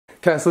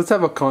Cass, let's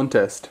have a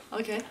contest.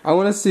 Okay. I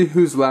want to see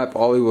whose lap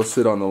Ollie will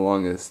sit on the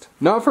longest.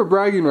 Not for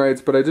bragging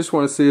rights, but I just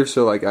want to see if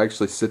she'll like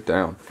actually sit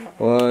down.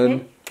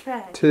 1,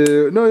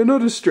 2. No, you're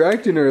not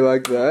distracting her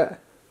like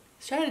that.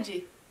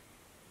 Strategy.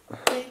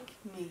 Take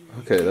me.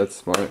 Okay, that's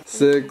smart.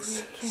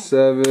 6,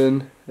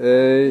 7,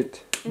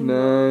 8,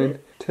 9,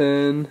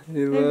 10,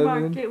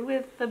 11,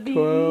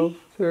 12,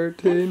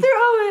 13. Throw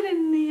it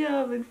in the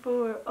oven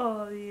for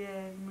Ollie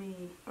and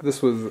me.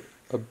 This was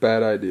a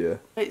bad idea.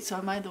 Wait, so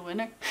am I the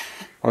winner?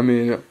 I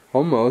mean,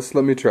 almost.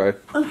 Let me try.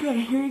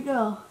 Okay, here you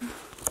go.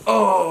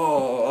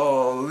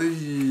 Oh,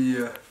 Ollie.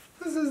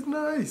 This is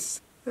nice.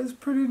 It's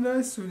pretty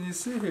nice when you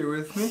sit here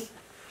with me.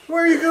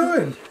 Where are you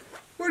going?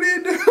 What are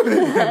you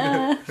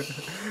doing?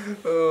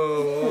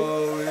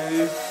 Oh,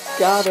 Ollie.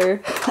 Got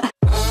her.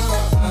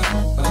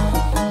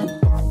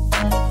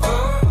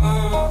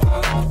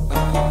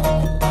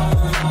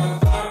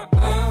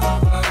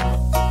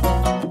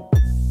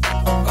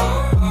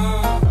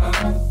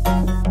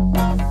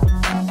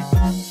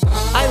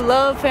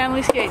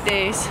 Family skate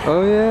days.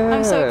 Oh yeah.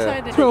 I'm so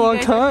excited. It's been a long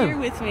time. Here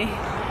with me.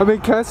 I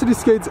mean, Cassidy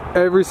skates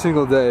every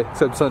single day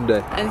except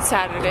Sunday. And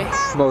Saturday.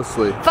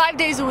 Mostly. 5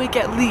 days a week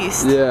at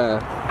least.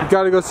 Yeah. You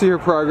gotta go see her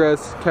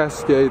progress. Cass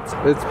skates.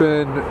 It's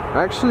been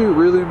actually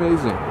really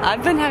amazing.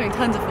 I've been having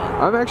tons of fun.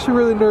 I'm actually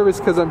really nervous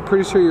because I'm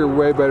pretty sure you're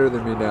way better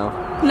than me now.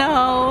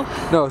 No.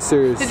 No,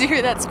 serious. Did you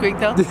hear that squeak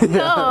though? Yeah.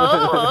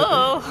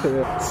 No.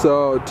 Yeah.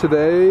 So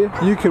today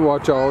you can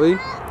watch Ollie.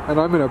 And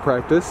I'm gonna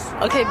practice.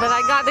 Okay, but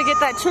I got to get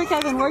that trick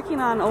I've been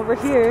working on over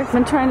here. I've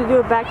been trying to do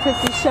a back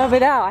 50 shove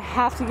it out. I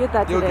have to get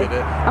that today. You'll get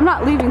it. I'm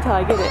not leaving till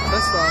I get it.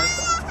 That's fine.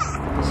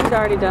 She's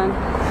already done.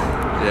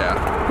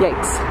 Yeah.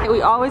 Yikes.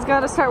 We always got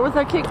to start with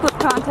our kickflip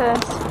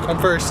contest. I'm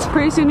first.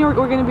 Pretty soon we're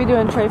going to be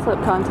doing tray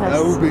flip contest.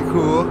 That would be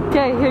cool.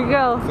 Okay, here you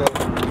go. Okay.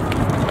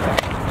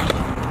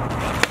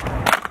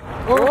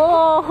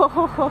 Oh.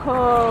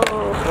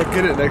 I'll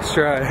get it next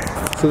try.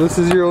 So this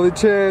is your only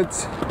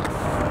chance.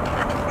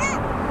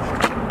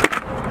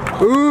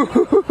 Ooh!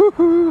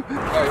 Oh,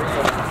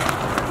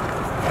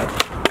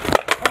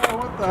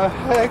 what the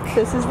heck?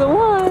 This is the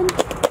one.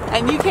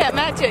 And you can't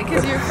match it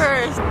because you're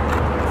first.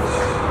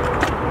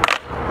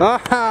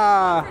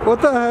 Aha!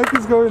 What the heck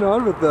is going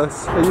on with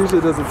this? It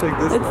usually doesn't take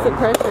this long. It's the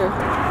pressure.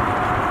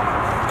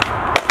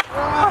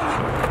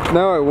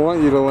 Now I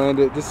want you to land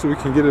it just so we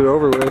can get it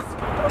over with.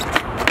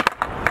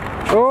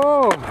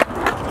 Oh!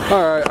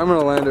 Alright, I'm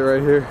gonna land it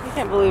right here. I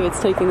can't believe it's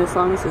taking this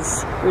long. This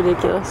is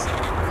ridiculous.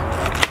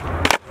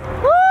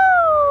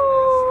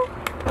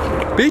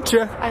 Beat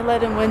ya! I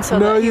let him win so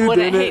that he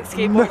wouldn't hate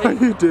skateboarding.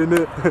 No, you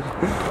didn't.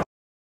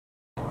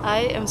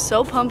 I am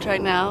so pumped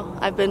right now.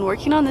 I've been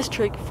working on this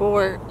trick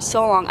for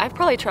so long. I've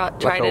probably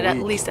tried it at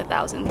least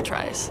 1,000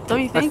 tries.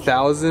 Don't you think?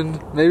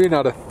 1,000? Maybe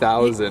not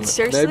 1,000.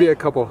 Seriously? Maybe a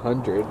couple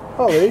hundred.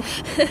 Ollie.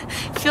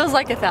 Feels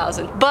like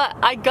 1,000. But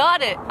I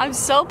got it. I'm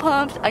so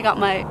pumped. I got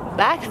my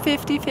back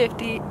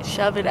 50-50,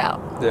 shove it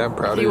out. Yeah, I'm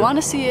proud of you. If you want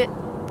to see it,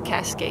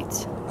 Cass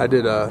skates. I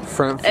did a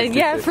front 50-50.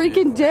 Yeah,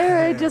 freaking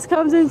Jared just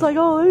comes in and is like,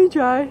 oh, let me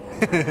try.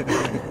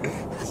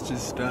 It's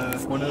just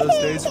one of those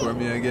days for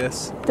me, I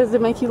guess. Does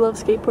it make you love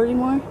skateboarding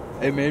more?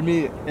 It made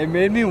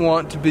me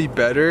want to be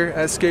better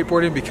at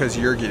skateboarding because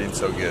you're getting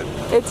so good.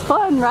 It's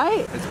fun,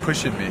 right? It's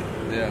pushing me.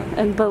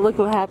 Yeah. But look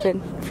what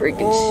happened.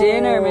 Freaking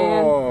shinner,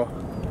 man.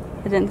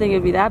 I didn't think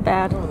it'd be that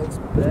bad. Oh, that's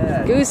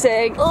bad. Goose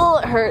egg. Oh,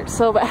 it hurts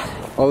so bad.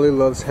 Ollie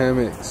loves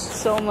hammocks.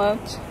 So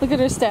much. Look at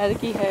her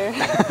staticky hair.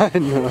 I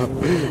know.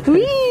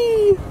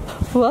 Whee!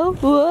 Whoa,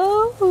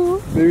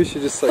 whoa. Maybe we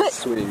should just like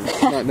swing,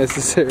 not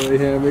necessarily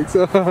hammocks.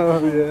 Oh,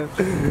 yeah.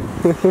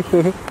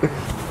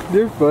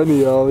 You're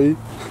funny, Ollie.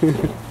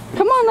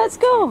 Come on, let's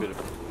go.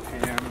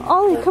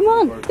 Ollie, come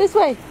on, this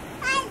way.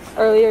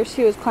 Earlier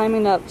she was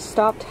climbing up,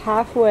 stopped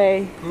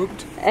halfway,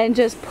 Pooped? and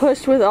just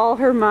pushed with all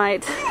her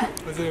might.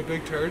 Was it a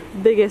big turd?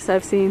 Biggest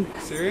I've seen.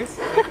 Serious?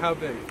 Like how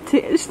big?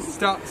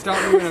 Stop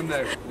moving, I'm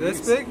there.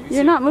 This big?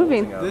 You're not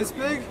moving. This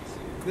big?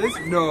 This?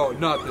 No,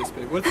 not this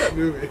big. What's that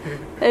movie?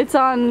 It's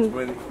on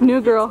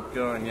New Girl.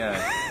 Going, yeah.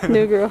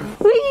 New Girl.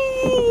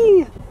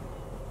 Whee!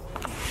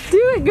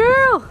 Do it,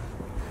 girl!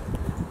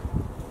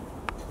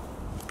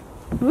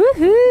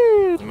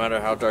 Woohoo! No matter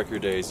how dark your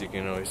days, you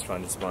can always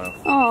find a smile.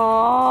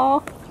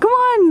 Aww. Come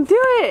on, do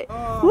it!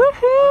 Oh,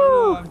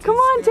 woohoo! Come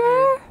on,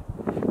 Jer!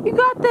 You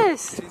got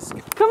this!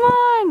 Come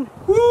on!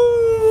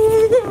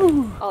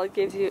 Woo! Oh, it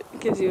gives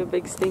you a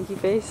big stinky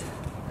face.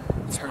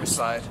 It's her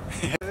side.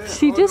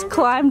 She just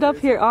climbed up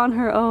here on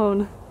her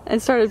own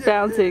and started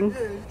bouncing.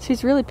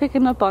 She's really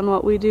picking up on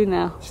what we do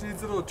now. She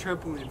needs a little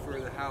trampoline for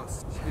the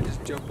house. She can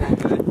just jump all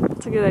day.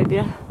 That's a good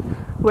idea.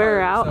 Wear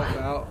her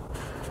out.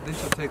 Then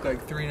she'll take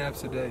like 3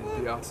 naps a day.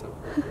 It'd be awesome.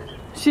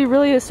 She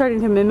really is starting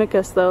to mimic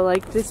us though.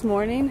 Like this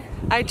morning,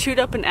 I chewed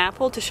up an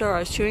apple to show her I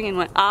was chewing and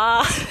went,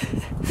 ah.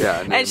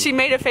 Yeah. And she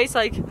made a face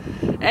like,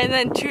 and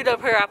then chewed up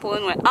her apple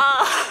and went,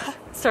 ah.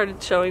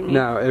 Started showing me.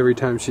 Now every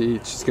time she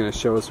eats, she's gonna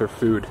show us her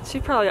food.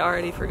 She probably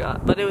already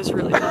forgot, but it was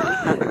really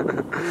funny.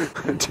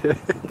 What the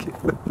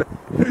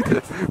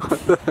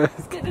heck?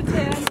 Let's get a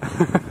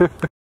tan.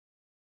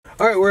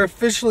 Alright, we're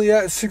officially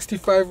at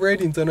 65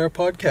 ratings on our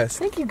podcast.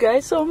 Thank you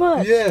guys so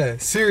much. Yeah,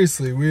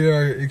 seriously, we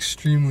are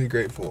extremely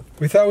grateful.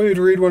 We thought we would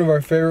read one of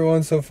our favorite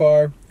ones so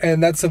far,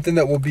 and that's something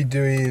that we'll be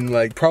doing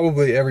like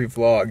probably every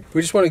vlog. We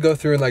just want to go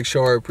through and like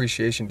show our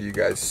appreciation to you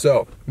guys.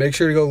 So make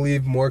sure to go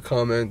leave more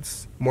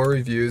comments, more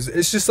reviews.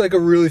 It's just like a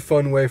really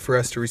fun way for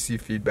us to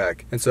receive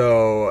feedback. And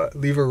so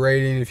leave a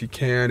rating if you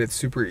can. It's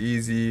super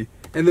easy.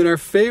 And then our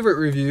favorite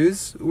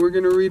reviews, we're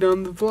going to read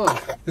on the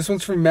vlog. This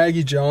one's from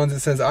Maggie Johns. It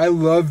says, I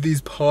love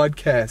these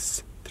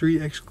podcasts. 3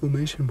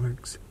 exclamation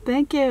marks.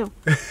 Thank you.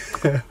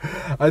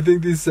 I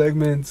think these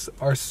segments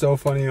are so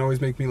funny and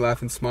always make me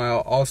laugh and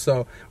smile.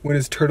 Also, when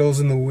is Turtles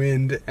in the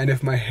Wind and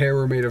If My Hair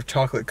Were Made of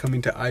Chocolate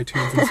coming to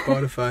iTunes and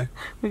Spotify.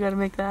 We gotta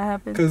make that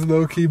happen. Because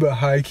low key but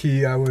high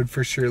key, I would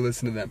for sure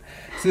listen to them.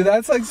 So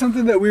that's like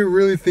something that we're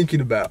really thinking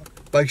about.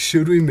 Like,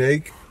 should we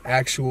make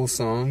actual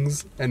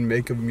songs and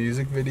make a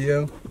music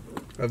video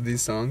of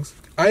these songs?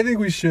 I think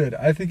we should.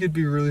 I think it'd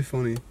be really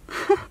funny.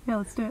 Yeah,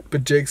 let's do it.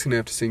 But Jake's gonna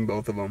have to sing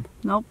both of them.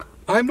 Nope.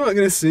 I'm not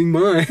gonna sing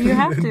mine. You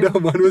have to. No,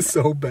 mine was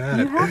so bad.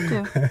 You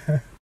have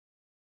to.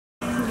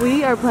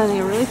 We are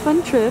planning a really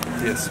fun trip.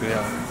 Yes, we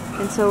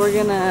are. And so we're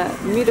gonna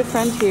meet a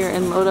friend here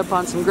and load up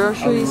on some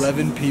groceries.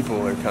 11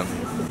 people are coming.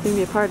 It's gonna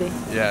be a party.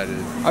 Yeah, dude.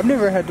 I've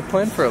never had to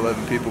plan for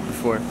 11 people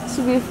before. This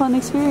will be a fun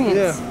experience.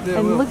 Yeah,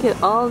 and look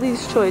at all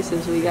these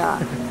choices we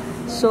got.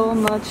 So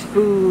much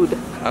food.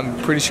 I'm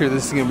pretty sure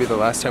this is going to be the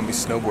last time we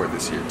snowboard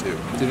this year, too.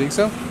 Do you think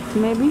so?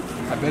 Maybe.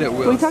 I bet it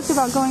will. We talked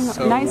about going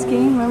night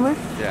skiing, remember?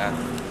 Yeah.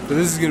 But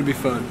this is going to be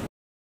fun.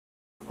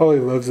 Holly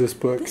loves this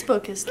book. This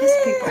book is Kiss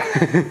People.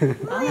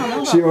 I don't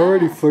know She about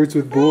already that. flirts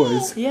with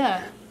boys.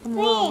 Yeah, I'm a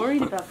little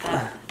worried about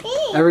that.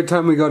 Every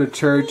time we go to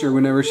church or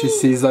whenever she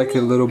sees like a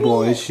little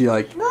boy, she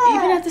like...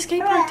 Even at the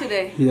skate park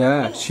today.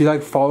 Yeah, she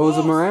like follows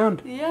him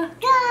around. Yeah.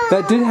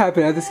 That did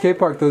happen at the skate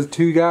park. Those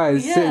 2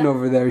 guys sitting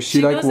over there.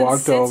 She like goes and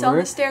walked sits on over.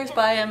 the stairs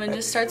by him and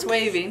just starts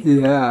waving.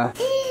 Yeah.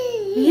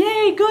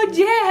 Yay, good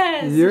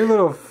jazz! You're a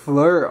little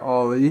flirt,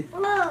 Ollie.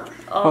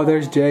 Oh,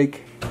 there's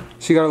Jake.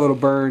 She got a little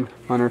burn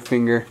on her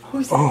finger.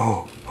 Who's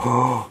that?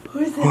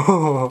 Who's that?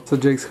 Oh. So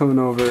Jake's coming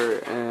over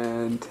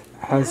and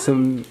has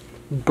some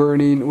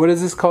burning, what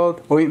is this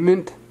called?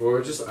 Ointment? Well,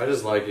 I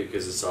just like it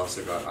because it's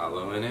also got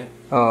aloe in it.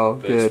 Oh,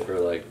 But good. it's for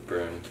like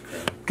burn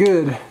cream.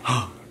 Good.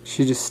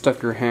 She just stuck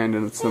her hand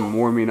in some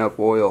warming up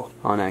oil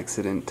on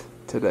accident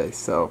today,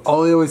 so.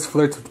 Ollie always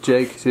flirts with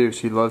Jake too.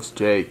 She loves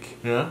Jake.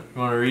 Yeah? You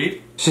want to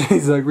read?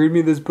 She's like, read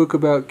me this book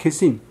about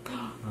kissing.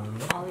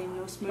 Ollie,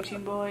 no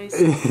smooching boys.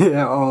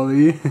 Yeah,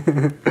 Ollie.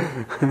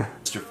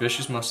 Mr. Fish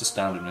is most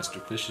astounded. Mr.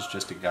 Fish is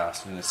just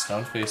aghast. In his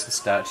stone-faced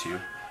statue,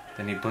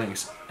 then he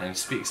blinks and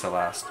speaks at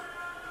last.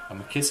 I'm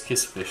a kiss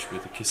fish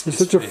with a kiss You're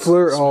face. such a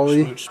flirt, Smooch,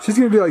 Ollie. smooch. She's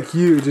gonna be like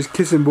you, just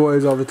kissing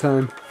boys all the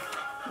time.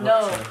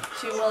 No,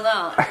 she will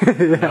not.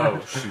 No,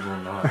 she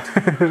will not.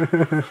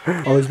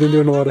 Ollie's been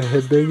doing a lot of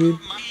headbanging,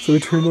 so we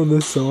turned on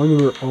this song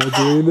and we're all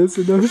doing this,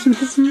 and now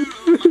she's doing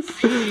this.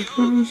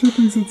 Oh, she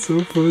thinks it's so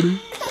funny.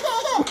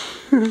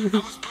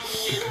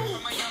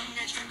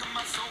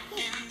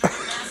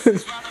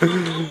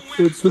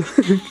 It's like,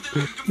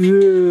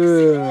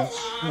 yeah.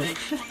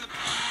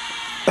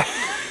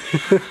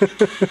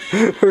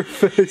 Her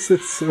face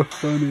is so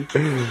funny.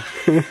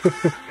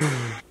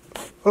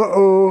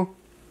 Uh-oh.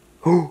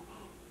 Oh.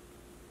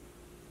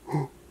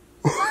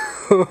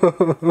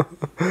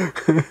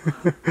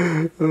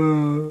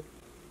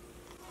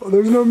 Oh,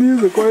 there's no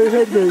music. Why are you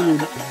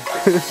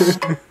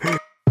headbanging?